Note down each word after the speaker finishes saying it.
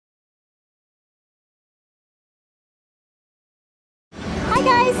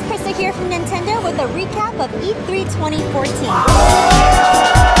Hi guys, Krista here from Nintendo with a recap of E3 2014.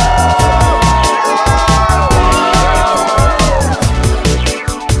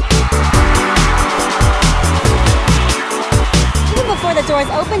 Before the doors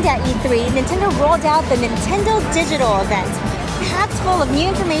opened at E3, Nintendo rolled out the Nintendo Digital event, packed full of new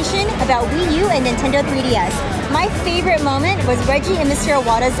information about Wii U and Nintendo 3DS. My favorite moment was Reggie and Mr.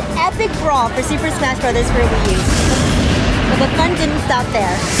 Iwata's epic brawl for Super Smash Bros. For Wii U. But the fun didn't stop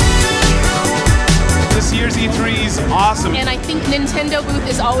there. This year's E3 is awesome. And I think Nintendo booth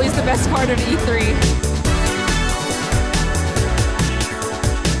is always the best part of E3.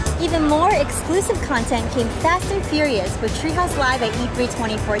 Even more exclusive content came fast and furious with Treehouse Live at E3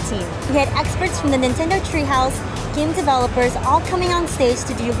 2014. We had experts from the Nintendo Treehouse, game developers all coming on stage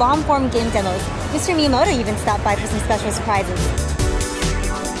to do long-form game demos. Mr. Miyamoto even stopped by for some special surprises.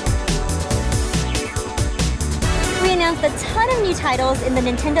 We announced a ton of new titles in the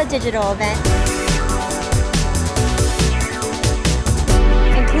Nintendo Digital event,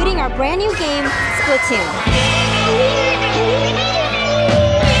 including our brand new game, Splatoon.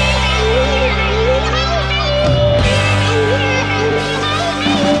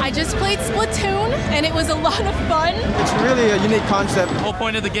 I just played Splatoon, and it was a lot of fun. It's really a unique concept. The whole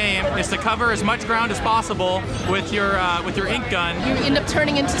point of the game is to cover as much ground as possible with your ink gun. You end up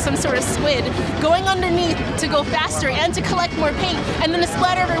turning into some sort of squid, going underneath to go faster and to collect more paint, and then to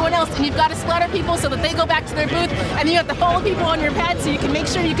splatter everyone else. And you've got to splatter people so that they go back to their booth, and then you have to follow people on your pad so you can make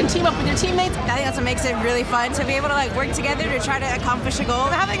sure you can team up with your teammates. I think that's what makes it really fun, to be able to work together to try to accomplish a goal.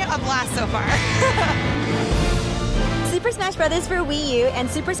 We're having a blast so far. Super Smash Bros. For Wii U and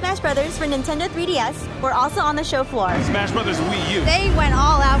Super Smash Bros. For Nintendo 3DS were also on the show floor. Smash Bros. Wii U. They went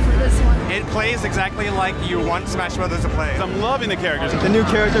all out for this one. It plays exactly like you want Smash Bros. To play. I'm loving the characters. The new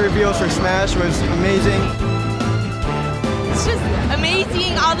character reveals for Smash was amazing. It's just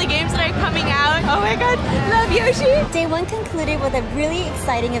amazing, all the games that are coming out. Oh my god, love Yoshi! Day one concluded with a really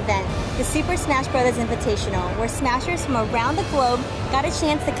exciting event, the Super Smash Bros. Invitational, where Smashers from around the globe got a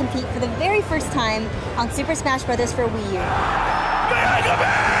chance to compete for the very first time on Super Smash Bros. For Wii U.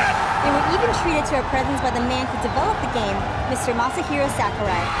 They were even treated to a presence by the man who developed the game, Mr. Masahiro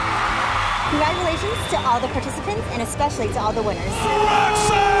Sakurai. Congratulations to all the participants and especially to all the winners.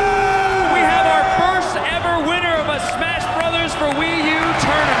 We have our first ever winner of a Smash Bros. For Wii U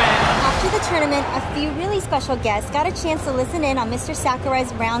tournament. After the tournament, a few really special guests got a chance to listen in on Mr.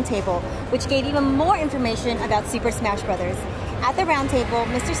 Sakurai's roundtable, which gave even more information about Super Smash Bros. At the roundtable,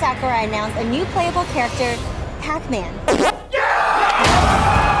 Mr. Sakurai announced a new playable character, Pac-Man.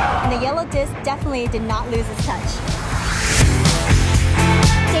 And the yellow disc definitely did not lose its touch.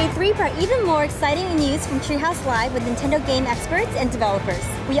 Day 3 brought even more exciting news from Treehouse Live with Nintendo game experts and developers.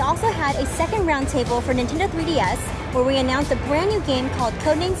 We also had a second roundtable for Nintendo 3DS, where we announced a brand new game called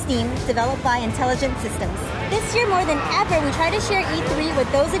Codename Steam, developed by Intelligent Systems. This year more than ever, we try to share E3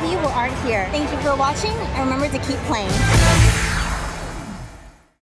 with those of you who aren't here. Thank you for watching, and remember to keep playing.